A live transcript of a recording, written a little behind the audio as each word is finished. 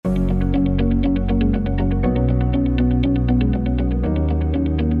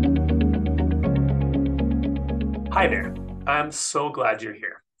Hi there. I'm so glad you're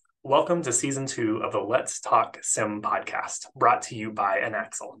here. Welcome to season 2 of the Let's Talk Sim podcast, brought to you by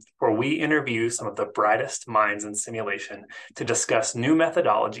Anaxle, where we interview some of the brightest minds in simulation to discuss new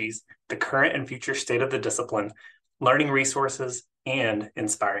methodologies, the current and future state of the discipline, learning resources, and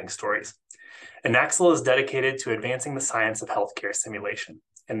inspiring stories. Anaxle is dedicated to advancing the science of healthcare simulation,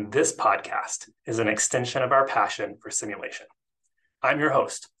 and this podcast is an extension of our passion for simulation. I'm your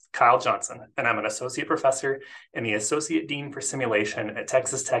host, Kyle Johnson, and I'm an associate professor and the associate dean for simulation at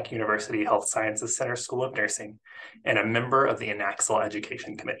Texas Tech University Health Sciences Center School of Nursing, and a member of the Anaxle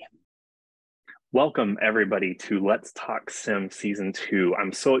Education Committee. Welcome, everybody, to Let's Talk Sim Season 2.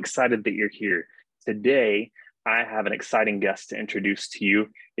 I'm so excited that you're here. Today, I have an exciting guest to introduce to you.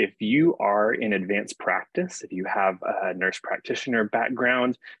 If you are in advanced practice, if you have a nurse practitioner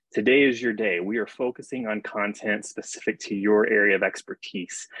background, today is your day. We are focusing on content specific to your area of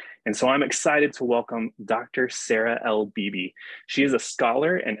expertise. And so I'm excited to welcome Dr. Sarah L. Beebe. She is a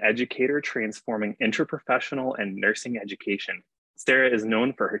scholar and educator transforming interprofessional and nursing education. Sarah is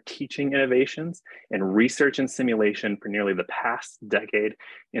known for her teaching innovations and research and simulation for nearly the past decade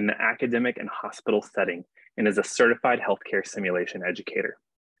in the academic and hospital setting, and is a certified healthcare simulation educator.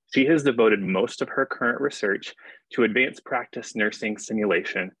 She has devoted most of her current research to advanced practice nursing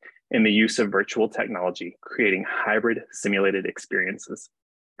simulation and the use of virtual technology, creating hybrid simulated experiences.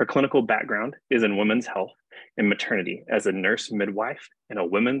 Her clinical background is in women's health and maternity as a nurse midwife and a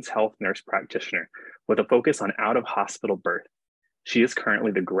women's health nurse practitioner with a focus on out-of-hospital birth. She is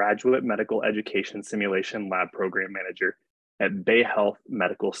currently the Graduate Medical Education Simulation Lab Program Manager at Bay Health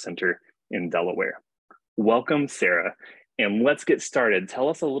Medical Center in Delaware. Welcome, Sarah, and let's get started. Tell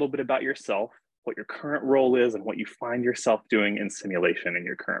us a little bit about yourself, what your current role is, and what you find yourself doing in simulation in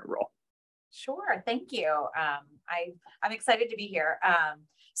your current role. Sure, thank you. I'm excited to be here.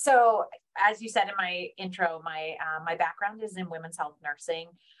 So, as you said in my intro, my background is in women's health nursing.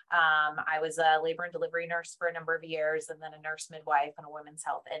 I was a labor and delivery nurse for a number of years, and then a nurse midwife and a women's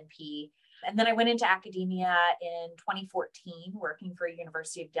health NP. And then I went into academia in 2014, working for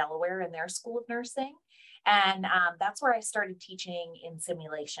University of Delaware in their School of Nursing. And that's where I started teaching in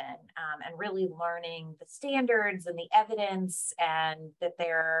simulation and really learning the standards and the evidence, and that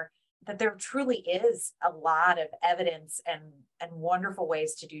there truly is a lot of evidence and wonderful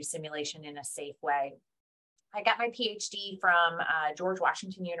ways to do simulation in a safe way. I got my PhD from George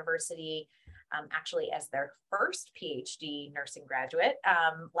Washington University, actually as their first PhD nursing graduate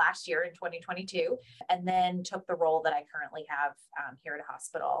last year in 2022, and then took the role that I currently have here at a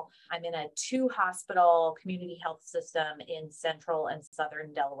hospital. I'm in a 2-hospital community health system in central and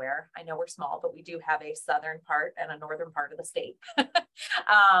southern Delaware. I know we're small, but we do have a southern part and a northern part of the state.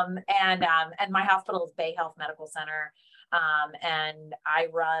 And my hospital is Bay Health Medical Center. And I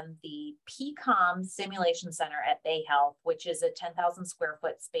run the PCOM Simulation Center at Bay Health, which is a 10,000 square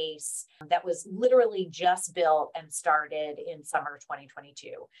foot space that was literally just built and started in summer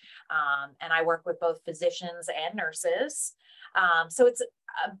 2022. And I work with both physicians and nurses. So it's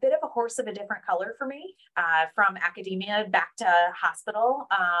a bit of a horse of a different color for me, from academia back to hospital.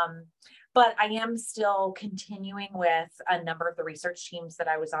 But I am still continuing with a number of the research teams that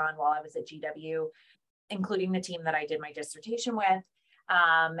I was on while I was at GW, including the team that I did my dissertation with.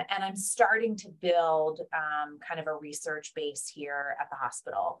 And I'm starting to build kind of a research base here at the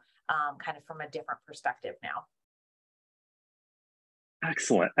hospital, kind of from a different perspective now.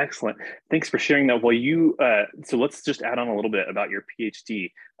 Excellent, excellent. Thanks for sharing that. Well, so let's just add on a little bit about your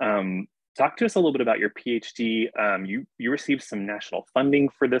PhD. Talk to us a little bit about your PhD. You received some national funding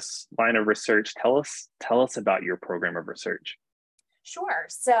for this line of research. Tell us about your program of research. Sure.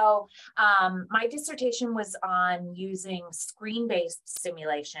 So my dissertation was on using screen-based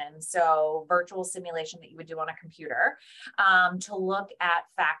simulation, so virtual simulation that you would do on a computer, to look at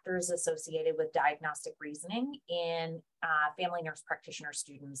factors associated with diagnostic reasoning in family nurse practitioner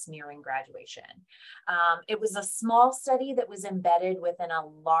students nearing graduation. It was a small study that was embedded within a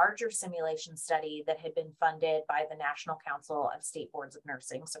larger simulation study that had been funded by the National Council of State Boards of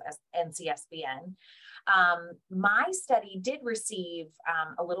Nursing, so as NCSBN. My study did receive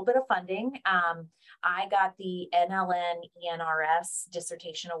a little bit of funding. I got the NLN ENRS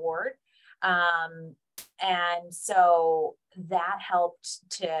Dissertation Award. And so that helped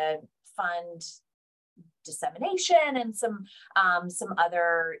to fund dissemination and some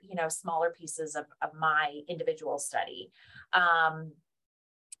other, smaller pieces of my individual study.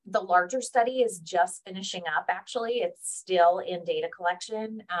 The larger study is just finishing up, actually. It's still in data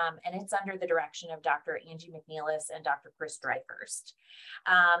collection, and it's under the direction of Dr. Angie McNeilis and Dr. Chris Dryhurst.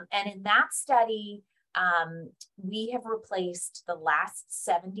 And in that study, We have replaced the last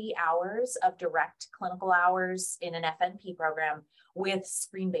 70 hours of direct clinical hours in an FNP program with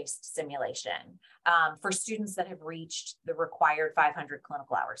screen-based simulation for students that have reached the required 500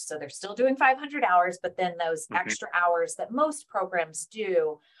 clinical hours. So they're still doing 500 hours, but then those extra hours that most programs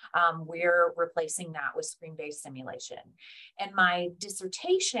do, we're replacing that with screen-based simulation. And my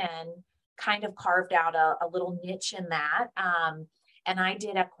dissertation kind of carved out a little niche in that. And I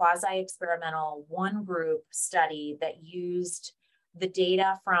did a quasi-experimental one group study that used the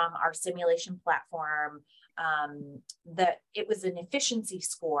data from our simulation platform. That it was an efficiency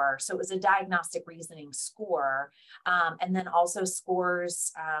score. So it was a diagnostic reasoning score. And then also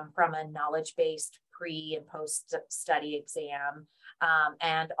scores from a knowledge-based pre and post study exam.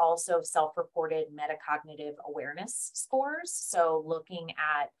 And also self-reported metacognitive awareness scores. So looking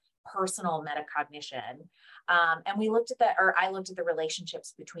at personal metacognition. And we looked at I looked at the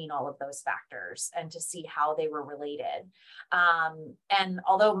relationships between all of those factors and to see how they were related. And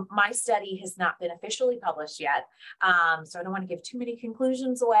although my study has not been officially published yet, so I don't want to give too many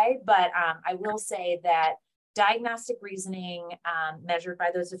conclusions away, but I will say that diagnostic reasoning measured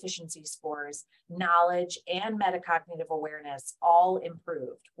by those efficiency scores, knowledge and metacognitive awareness all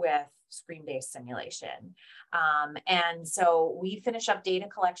improved with screen-based simulation. And so we finish up data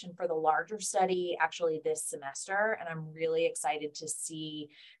collection for the larger study actually this semester, and I'm really excited to see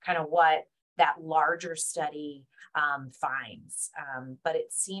kind of what that larger study finds. But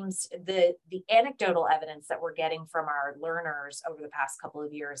it seems the anecdotal evidence that we're getting from our learners over the past couple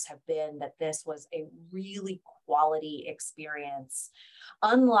of years have been that this was a really quality experience,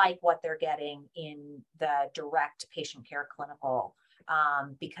 unlike what they're getting in the direct patient care clinical,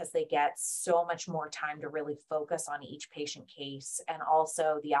 because they get so much more time to really focus on each patient case, and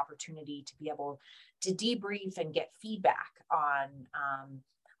also the opportunity to be able to debrief and get feedback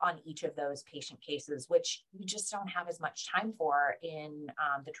on each of those patient cases, which you just don't have as much time for in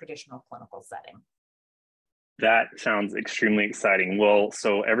the traditional clinical setting. That sounds extremely exciting. Well,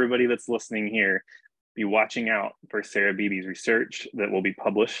 so everybody that's listening here, be watching out for Sarah Beebe's research that will be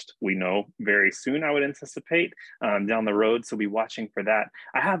published, we know, very soon, I would anticipate, down the road. So be watching for that.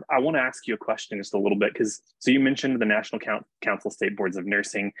 I want to ask you a question just a little bit, because so you mentioned the National Council State Boards of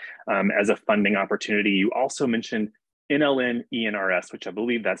Nursing as a funding opportunity. You also mentioned NLN ENRS, which I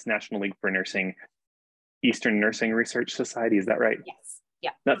believe that's National League for Nursing, Eastern Nursing Research Society. Is that right? Yes.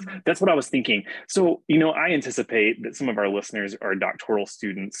 Yeah. That's what I was thinking. So, I anticipate that some of our listeners are doctoral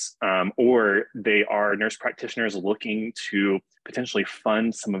students or they are nurse practitioners looking to potentially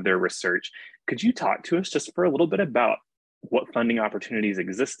fund some of their research. Could you talk to us just for a little bit about what funding opportunities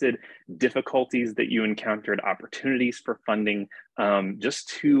existed, difficulties that you encountered, opportunities for funding, just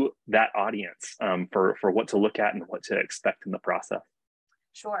to that audience for what to look at and what to expect in the process?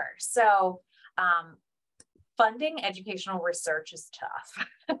 Sure. So, funding educational research is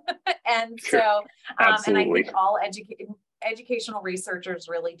tough. And sure. So, and I Absolutely. think all educational researchers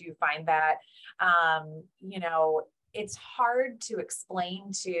really do find that, it's hard to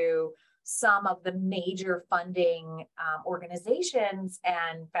explain to some of the major funding organizations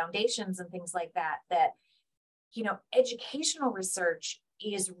and foundations and things like that, educational research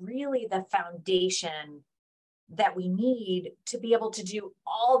is really the foundation that we need to be able to do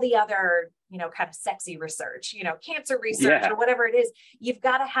all the other, kind of sexy research, cancer research or whatever it is. You've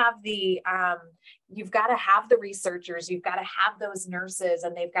got to have the researchers, you've got to have those nurses,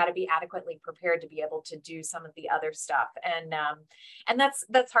 and they've got to be adequately prepared to be able to do some of the other stuff. And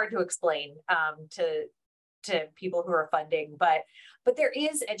that's hard to explain to people who are funding, but there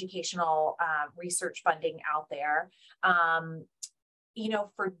is educational research funding out there.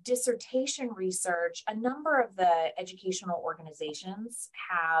 For dissertation research, a number of the educational organizations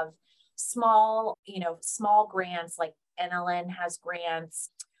have small grants, like NLN has grants.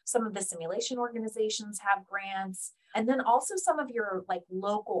 Some of the simulation organizations have grants. And then also some of your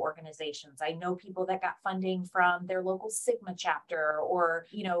local organizations. I know people that got funding from their local Sigma chapter or,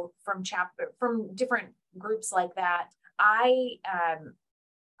 from different groups like that.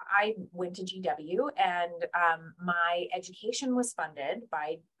 I went to GW, and my education was funded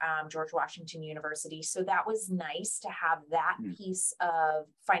by George Washington University. So that was nice to have that piece of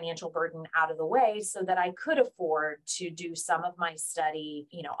financial burden out of the way so that I could afford to do some of my study,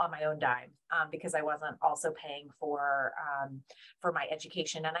 on my own dime, because I wasn't also paying for my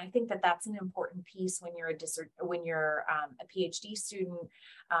education. And I think that that's an important piece when you're a PhD student.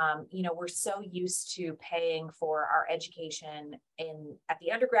 We're so used to paying for our education at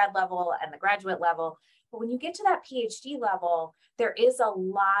the undergrad level and the graduate level. But when you get to that PhD level, there is a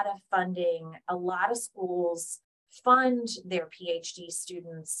lot of funding. A lot of schools fund their PhD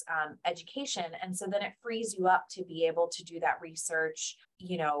students' education. And so then it frees you up to be able to do that research,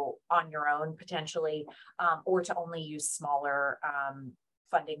 on your own potentially, or to only use smaller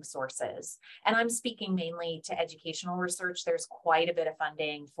funding sources. And I'm speaking mainly to educational research. There's quite a bit of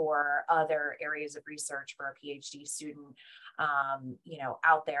funding for other areas of research for a PhD student,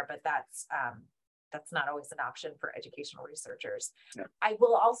 out there, but that's not always an option for educational researchers. Yeah. I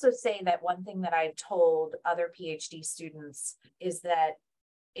will also say that one thing that I've told other PhD students is that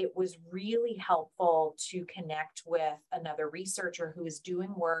it was really helpful to connect with another researcher who is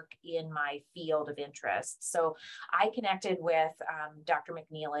doing work in my field of interest. So I connected with Dr.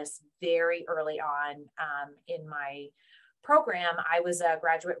 McNeilis very early on in my program. I was a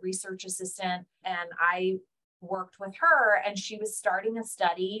graduate research assistant, and I worked with her, and she was starting a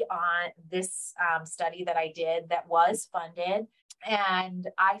study on this study that I did that was funded. And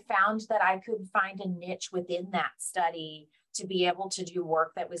I found that I could find a niche within that study to be able to do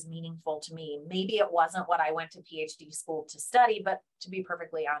work that was meaningful to me. Maybe it wasn't what I went to PhD school to study, but to be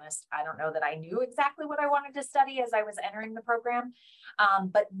perfectly honest, I don't know that I knew exactly what I wanted to study as I was entering the program.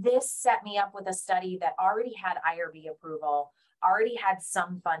 But this set me up with a study that already had IRB approval, already had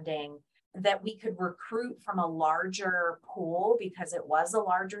some funding, that we could recruit from a larger pool because it was a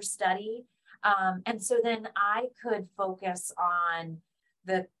larger study. And so then I could focus on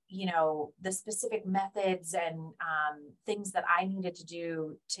the specific methods and things that I needed to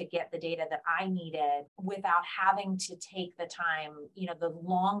do to get the data that I needed without having to take the time, the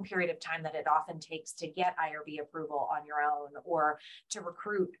long period of time that it often takes to get IRB approval on your own or to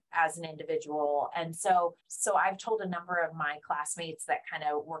recruit as an individual. And so I've told a number of my classmates that kind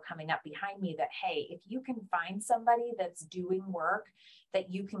of were coming up behind me that, hey, if you can find somebody that's doing work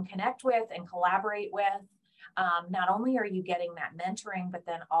that you can connect with and collaborate with, not only are you getting that mentoring, but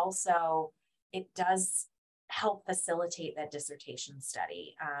then also it does help facilitate that dissertation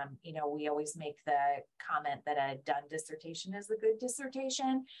study. We always make the comment that a done dissertation is a good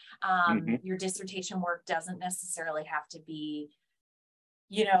dissertation. Your dissertation work doesn't necessarily have to be,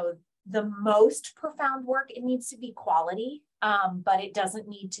 the most profound work. It needs to be quality, but it doesn't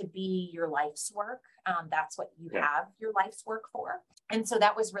need to be your life's work. That's what you have your life's work for. And so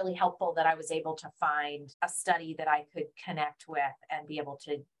that was really helpful that I was able to find a study that I could connect with and be able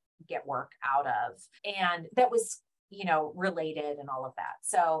to get work out of. And that was, related and all of that.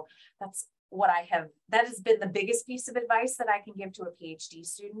 So that's that has been the biggest piece of advice that I can give to a PhD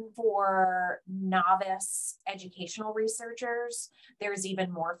student. For novice educational researchers, there's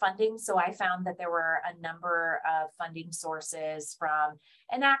even more funding. So I found that there were a number of funding sources from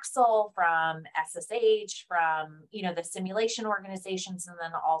NAACL, from SSH, from, the simulation organizations, and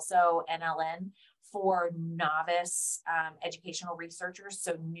then also NLN for novice educational researchers.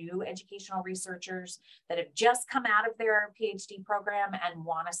 So new educational researchers that have just come out of their PhD program and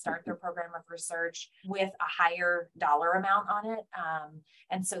want to start their program of research with a higher dollar amount on it.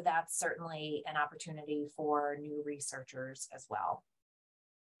 And so that's certainly an opportunity for new researchers as well.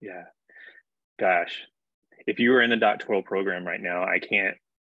 Yeah. Gosh, if you were in the doctoral program right now, I can't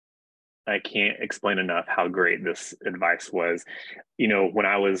explain enough how great this advice was. When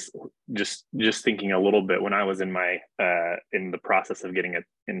I was just thinking a little bit, when I was in my in the process of getting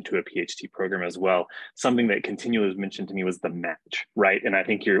into a PhD program as well, something that continually was mentioned to me was the match, right? And I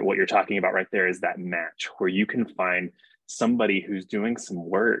think what you're talking about right there is that match where you can find somebody who's doing some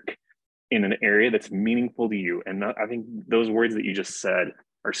work in an area that's meaningful to you. And I think those words that you just said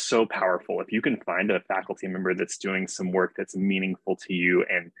are so powerful. If you can find a faculty member that's doing some work that's meaningful to you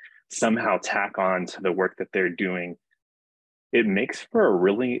and somehow tack on to the work that they're doing, it makes for a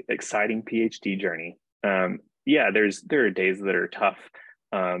really exciting PhD journey. There are days that are tough,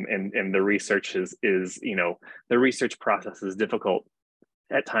 and the research is the research process is difficult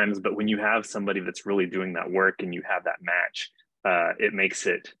at times. But when you have somebody that's really doing that work and you have that match, it makes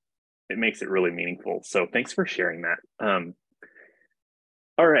it really meaningful. So thanks for sharing that.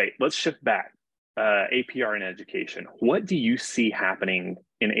 All right, let's shift back. APR in education. What do you see happening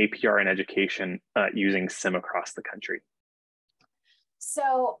in APR in education using SIM across the country?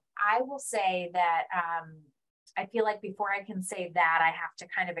 So I will say that I feel like before I can say that, I have to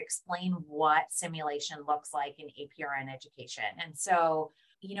kind of explain what simulation looks like in APR in education. And so,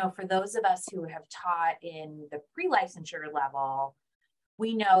 for those of us who have taught in the pre-licensure level,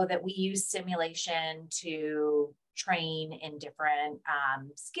 we know that we use simulation to train in different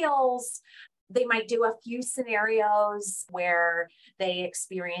skills. They might do a few scenarios where they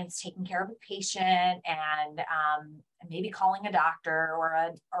experience taking care of a patient and maybe calling a doctor or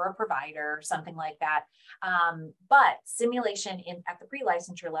a provider or something like that. But simulation at the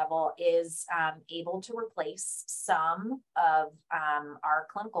pre-licensure level is able to replace some of our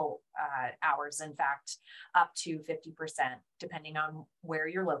clinical hours, in fact, up to 50%, depending on where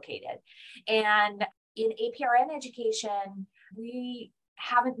you're located. And in APRN education, we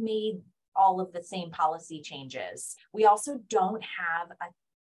haven't made all of the same policy changes. We also don't have a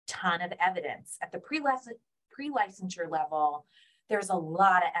ton of evidence. At the pre-licensure level, there's a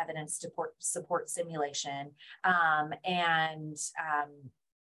lot of evidence to support simulation.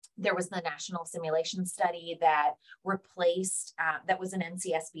 There was the National Simulation Study that replaced, that was an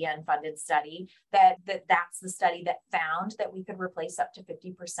NCSBN funded study, that's the study that found that we could replace up to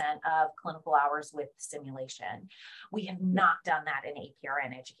 50% of clinical hours with simulation. We have not done that in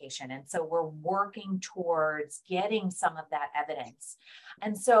APRN education. And so we're working towards getting some of that evidence.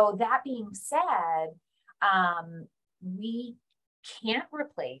 And so that being said, we can't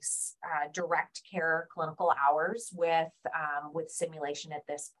replace direct care clinical hours with simulation at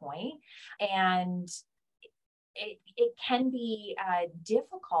this point. And it can be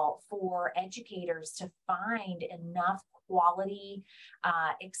difficult for educators to find enough quality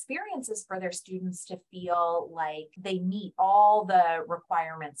experiences for their students to feel like they meet all the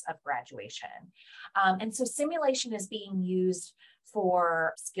requirements of graduation. And so simulation is being used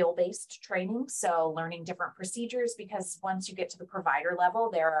for skill-based training, so learning different procedures, because once you get to the provider level,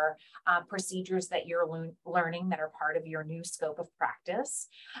 there are procedures that you're learning that are part of your new scope of practice.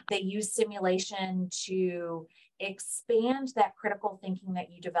 They use simulation to expand that critical thinking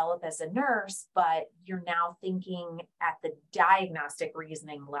that you develop as a nurse, but you're now thinking at the diagnostic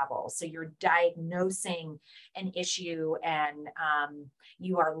reasoning level. So you're diagnosing an issue and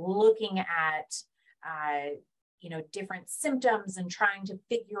you are looking at different symptoms and trying to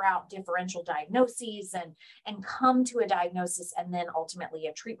figure out differential diagnoses and come to a diagnosis, and then ultimately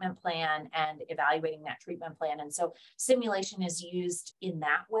a treatment plan and evaluating that treatment plan. And so simulation is used in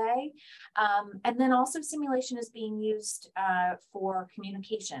that way. And then also simulation is being used for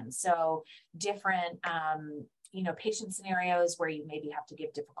communication. So different patient scenarios where you maybe have to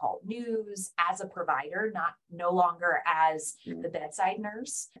give difficult news as a provider, no longer as the bedside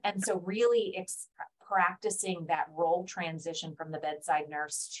nurse. And so really practicing that role transition from the bedside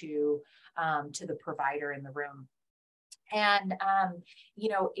nurse to the provider in the room. And,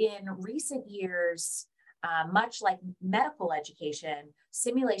 in recent years, much like medical education,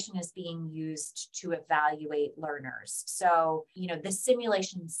 simulation is being used to evaluate learners. So, the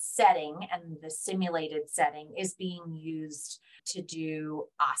simulation setting and the simulated setting is being used to do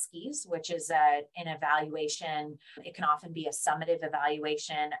OSCEs, which is an evaluation. It can often be a summative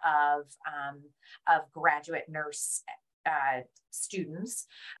evaluation of graduate nurse students,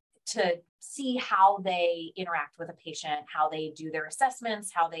 to see how they interact with a patient, how they do their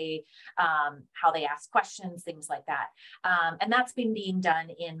assessments, how they ask questions, things like that. And that's been being done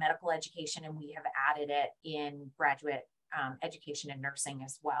in medical education, and we have added it in graduate education and nursing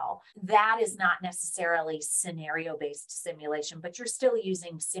as well. That is not necessarily scenario-based simulation, but you're still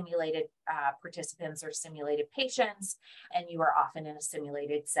using simulated participants or simulated patients, and you are often in a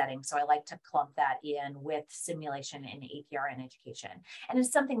simulated setting. So I like to clump that in with simulation in APRN education. And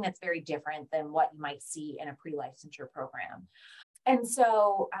it's something that's very different than what you might see in a pre-licensure program. And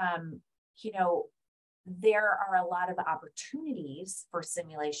so, there are a lot of opportunities for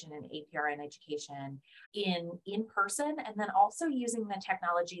simulation in APRN education in person, and then also using the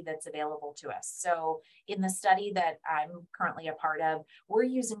technology that's available to us. So in the study that I'm currently a part of, we're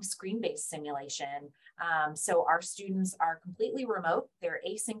using screen-based simulation. So our students are completely remote, they're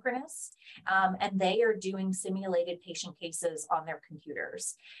asynchronous, and they are doing simulated patient cases on their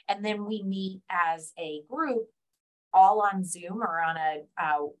computers. And then we meet as a group, all on Zoom or on a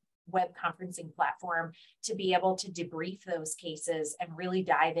web conferencing platform, to be able to debrief those cases and really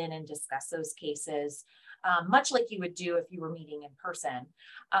dive in and discuss those cases, much like you would do if you were meeting in person.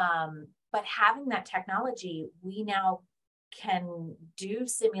 But having that technology, we now can do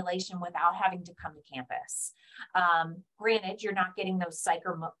simulation without having to come to campus. Granted, you're not getting those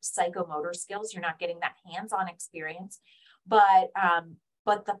psychomotor skills, you're not getting that hands-on experience, but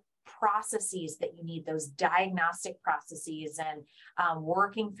the processes that you need, those diagnostic processes and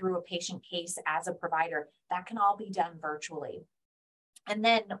working through a patient case as a provider, that can all be done virtually. And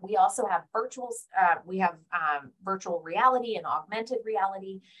then we also have virtual reality and augmented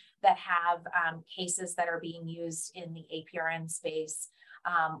reality that have cases that are being used in the APRN space,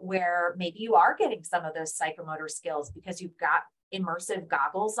 where maybe you are getting some of those psychomotor skills because you've got immersive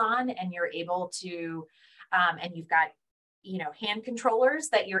goggles on, and you're able to, and you've got, hand controllers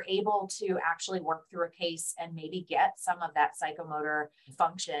that you're able to actually work through a case and maybe get some of that psychomotor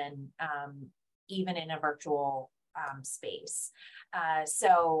function, even in a virtual space.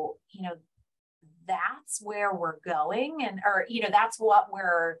 So, that's where we're going, that's what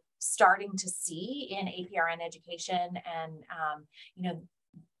we're starting to see in APRN education. And,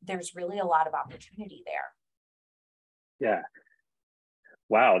 there's really a lot of opportunity there. Yeah.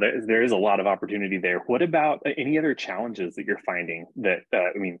 Wow, there is a lot of opportunity there. What about any other challenges that you're finding that,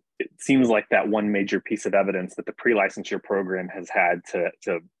 it seems like that one major piece of evidence that the pre-licensure program has had to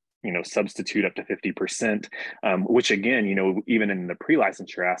substitute up to 50%, which again, even in the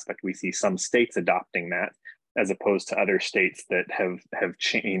pre-licensure aspect, we see some states adopting that as opposed to other states that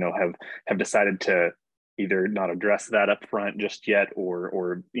have decided to either not address that up front just yet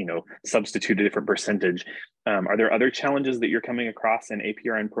or substitute a different percentage. Are there other challenges that you're coming across in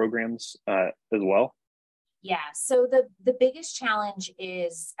APRN programs as well? Yeah, so the biggest challenge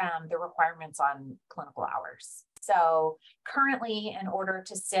is the requirements on clinical hours. So currently, in order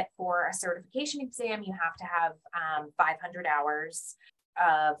to sit for a certification exam, you have to have 500 hours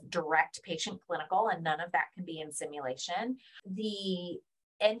of direct patient clinical, and none of that can be in simulation. The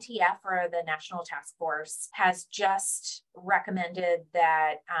NTF, or the National Task Force, has just recommended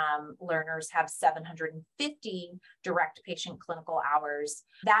that learners have 750 direct patient clinical hours.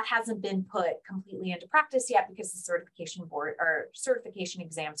 That hasn't been put completely into practice yet because the certification board or certification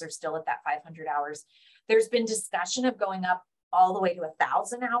exams are still at that 500 hours. There's been discussion of going up all the way to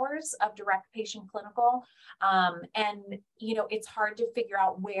 1,000 hours of direct patient clinical. It's hard to figure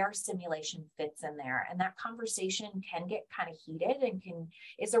out where simulation fits in there. And that conversation can get kind of heated and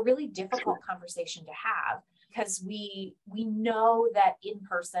is a really difficult conversation to have, because we know that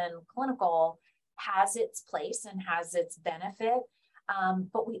in-person clinical has its place and has its benefit.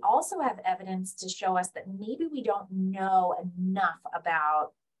 But we also have evidence to show us that maybe we don't know enough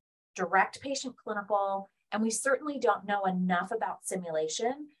about direct patient clinical, and we certainly don't know enough about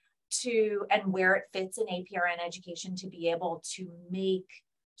simulation and where it fits in APRN education to be able to make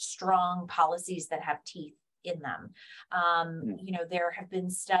strong policies that have teeth in them. There have been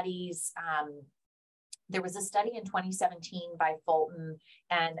studies. There was a study in 2017 by Fulton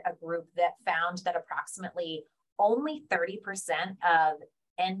and a group that found that approximately only 30% of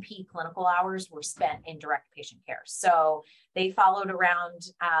NP clinical hours were spent in direct patient care. So they followed around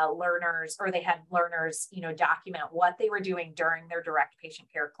learners, or they had learners, document what they were doing during their direct patient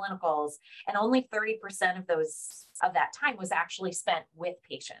care clinicals, and only 30% of that time was actually spent with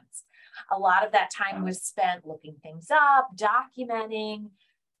patients. A lot of that time was spent looking things up, documenting,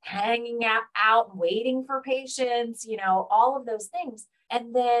 hanging out, waiting for patients, all of those things.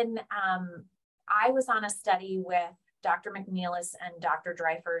 And then I was on a study with Dr. McNeilis and Dr.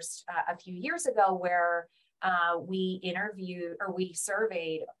 Dryfurst a few years ago, where we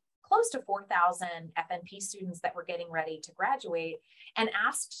surveyed close to 4,000 FNP students that were getting ready to graduate, and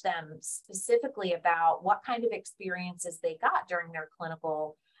asked them specifically about what kind of experiences they got during their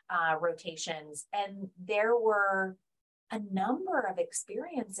clinical rotations. And there were a number of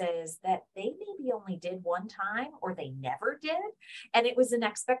experiences that they maybe only did one time, or they never did. And it was an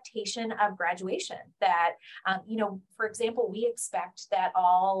expectation of graduation that, for example, we expect that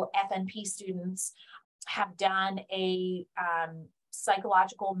all FNP students have done a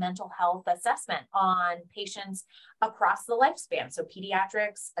psychological mental health assessment on patients across the lifespan. So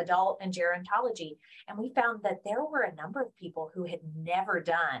pediatrics, adult, and gerontology. And we found that there were a number of people who had never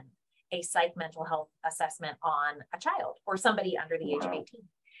done a psych mental health assessment on a child or somebody under the age of 18.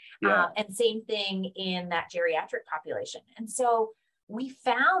 Yeah. And same thing in that geriatric population. And so we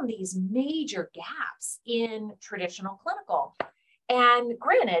found these major gaps in traditional clinical. And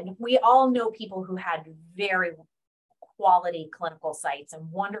granted, we all know people who had very quality clinical sites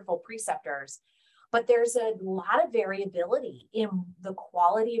and wonderful preceptors, but there's a lot of variability in the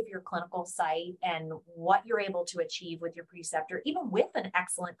quality of your clinical site and what you're able to achieve with your preceptor. Even with an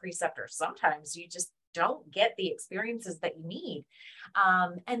excellent preceptor, sometimes you just don't get the experiences that you need.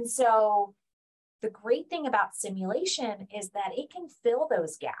 And so the great thing about simulation is that it can fill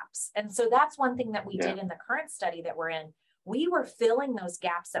those gaps. And so that's one thing that we did in the current study that we're in. We were filling those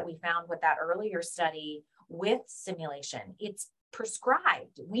gaps that we found with that earlier study with simulation. It's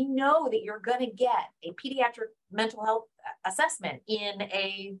prescribed. We know that you're going to get a pediatric mental health assessment in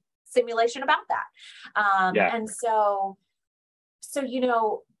a simulation about that. And so,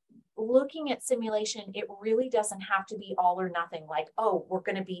 looking at simulation, it really doesn't have to be all or nothing, like, oh, we're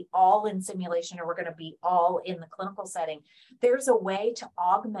going to be all in simulation or we're going to be all in the clinical setting. There's a way to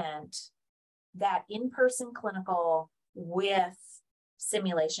augment that in-person clinical with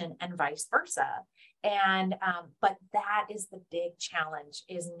simulation and vice versa. And, but that is the big challenge,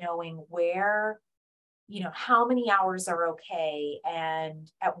 is knowing where, how many hours are okay.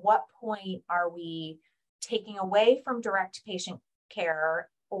 And at what point are we taking away from direct patient care,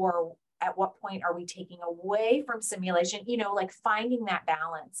 or at what point are we taking away from simulation, like finding that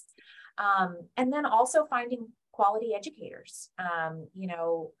balance. And then also finding quality educators.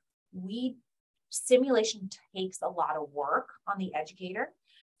 Simulation takes a lot of work on the educator,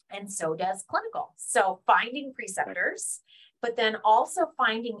 and so does clinical. So finding preceptors, but then also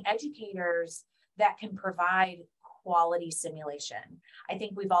finding educators that can provide quality simulation. I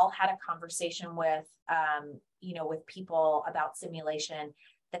think we've all had a conversation with, with people about simulation,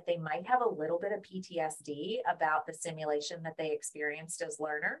 that they might have a little bit of PTSD about the simulation that they experienced as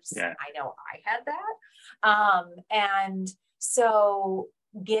learners. Yeah. I know I had that. And so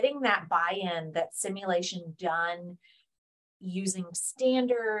getting that buy-in, that simulation done using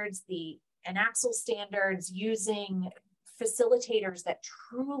standards, the NAACL standards, using facilitators that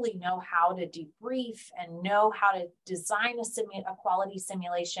truly know how to debrief and know how to design a quality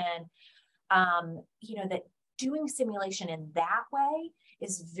simulation, that doing simulation in that way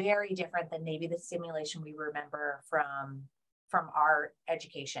is very different than maybe the simulation we remember from our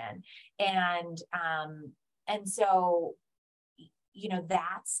education. And so,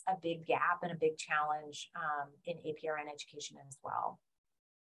 that's a big gap and a big challenge in APRN education as well.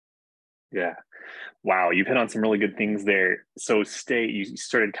 Yeah. Wow. You've hit on some really good things there. So you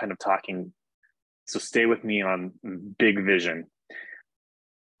started kind of talking. So stay with me on big vision.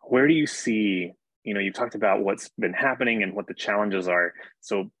 Where do you see, you've talked about what's been happening and what the challenges are.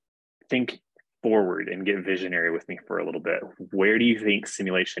 So think forward and get visionary with me for a little bit. Where do you think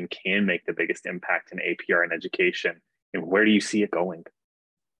simulation can make the biggest impact in APRN education? And where do you see it going?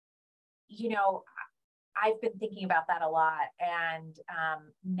 I've been thinking about that a lot. And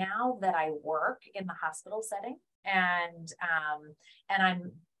now that I work in the hospital setting, and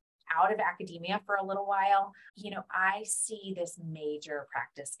I'm out of academia for a little while, I see this major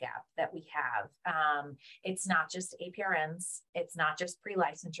practice gap that we have. It's not just APRNs, it's not just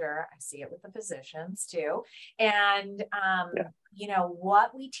pre-licensure. I see it with the physicians too. And,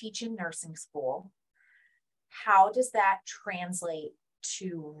 what we teach in nursing school, how does that translate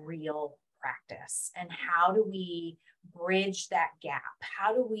to real practice? And how do we bridge that gap?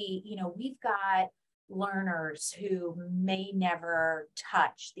 How do we, we've got learners who may never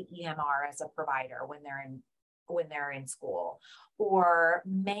touch the EMR as a provider when they're in school, or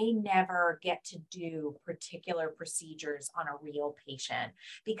may never get to do particular procedures on a real patient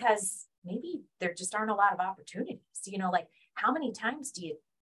because maybe there just aren't a lot of opportunities. Like how many times do you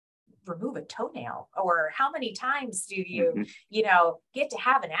remove a toenail, or how many times do you get to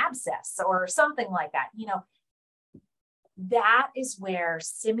have an abscess or something like that? That is where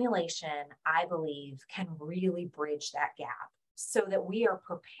simulation, I believe, can really bridge that gap, so that we are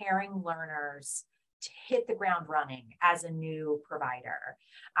preparing learners to hit the ground running as a new provider.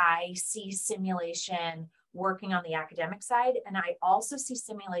 I see simulation working on the academic side, and I also see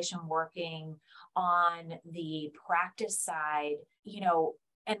simulation working on the practice side,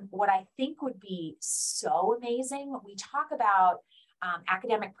 and what I think would be so amazing, we talk about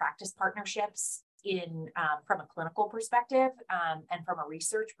academic practice partnerships from a clinical perspective and from a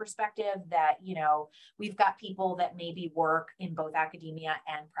research perspective, that, we've got people that maybe work in both academia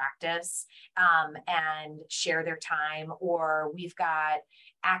and practice and share their time, or we've got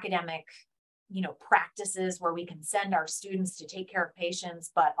academic practices where we can send our students to take care of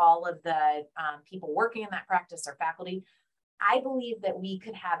patients, but all of the people working in that practice are faculty. I believe that we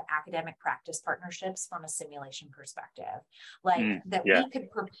could have academic practice partnerships from a simulation perspective, we could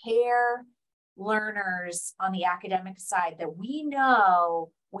prepare learners on the academic side that we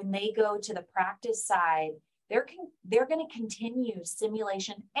know when they go to the practice side, they're going to continue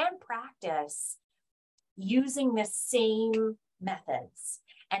simulation and practice using the same methods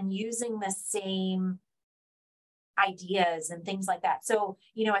and using the same ideas and things like that. So,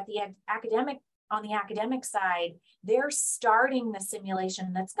 on the academic side, they're starting the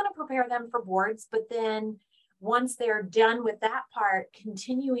simulation that's going to prepare them for boards, but then once they're done with that part,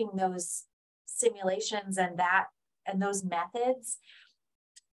 continuing those simulations and those methods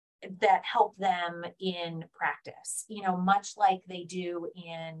that help them in practice, much like they do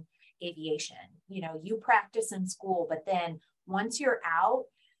in aviation. You practice in school, but then once you're out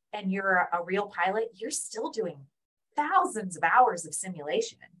and you're a real pilot, you're still doing thousands of hours of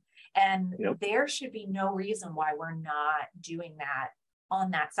simulation. And there should be no reason why we're not doing that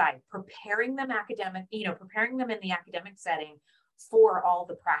on that side, preparing them in the academic setting for all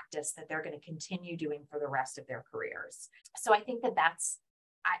the practice that they're going to continue doing for the rest of their careers. So I think that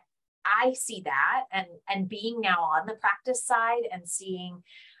I see that, and being now on the practice side and seeing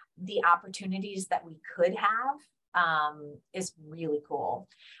the opportunities that we could have is really cool.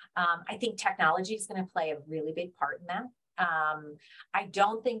 I think technology is going to play a really big part in that. I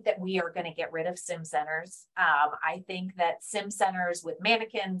don't think that we are going to get rid of sim centers. I think that sim centers with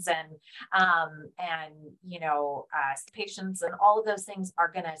mannequins and patients and all of those things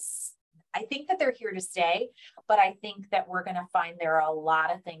are going to, I think that they're here to stay, but I think that we're going to find there are a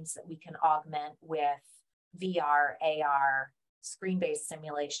lot of things that we can augment with VR, AR, screen-based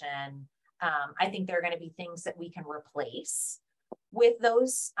simulation. I think there are going to be things that we can replace with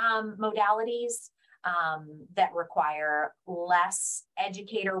those modalities that require less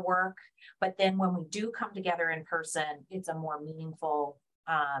educator work. But then when we do come together in person, it's a more meaningful,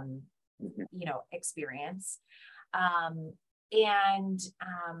 experience.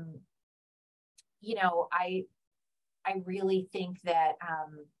 I really think that,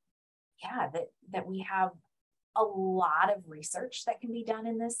 that we have a lot of research that can be done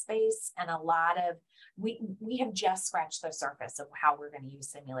in this space, and we have just scratched the surface of how we're going to use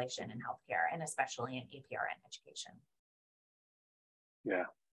simulation in healthcare, and especially in APRN education. Yeah.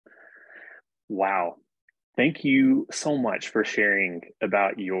 Wow. Thank you so much for sharing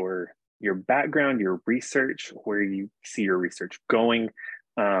about your background, your research, where you see your research going,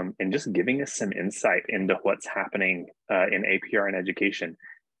 and just giving us some insight into what's happening in APRN education.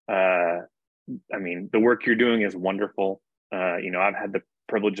 The work you're doing is wonderful. I've had the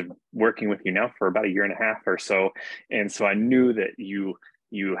privilege of working with you now for about 1.5 years or so. And so I knew that you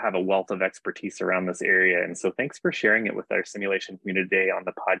have a wealth of expertise around this area. And so thanks for sharing it with our simulation community today on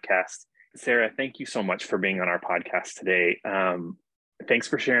the podcast. Sarah, thank you so much for being on our podcast today. Thanks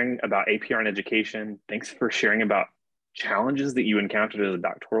for sharing about APRN education. Thanks for sharing about challenges that you encountered as a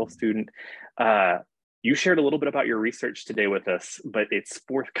doctoral student. You shared a little bit about your research today with us, but it's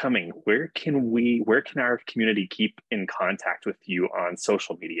forthcoming. Where can our community keep in contact with you on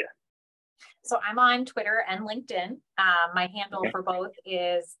social media? So I'm on Twitter and LinkedIn. My handle for both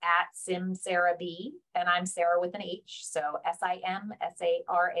is @SimSarahB, and I'm Sarah with an H. So SIMSARAHB,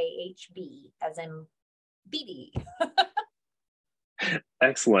 as in BB.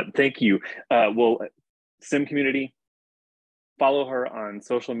 Excellent. Thank you. Sim community, follow her on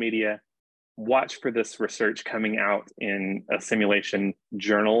social media. Watch for this research coming out in a simulation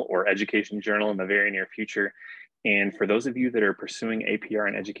journal or education journal in the very near future. And for those of you that are pursuing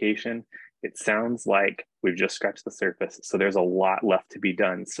APRN education, it sounds like we've just scratched the surface. So there's a lot left to be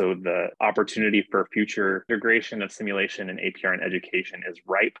done. So the opportunity for future integration of simulation and APRN education is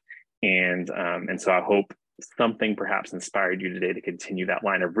ripe. And so I hope something perhaps inspired you today to continue that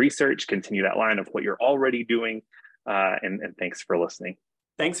line of research, continue that line of what you're already doing. And thanks for listening.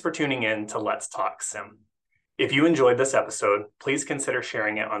 Thanks for tuning in to Let's Talk Sim. If you enjoyed this episode, please consider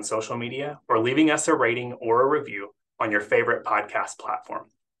sharing it on social media or leaving us a rating or a review on your favorite podcast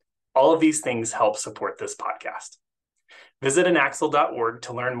platform. All of these things help support this podcast. Visit enaxle.org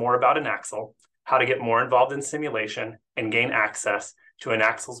to learn more about Enaxle, how to get more involved in simulation, and gain access to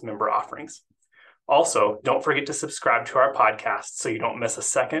Enaxle's member offerings. Also, don't forget to subscribe to our podcast so you don't miss a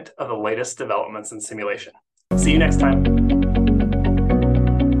second of the latest developments in simulation. See you next time.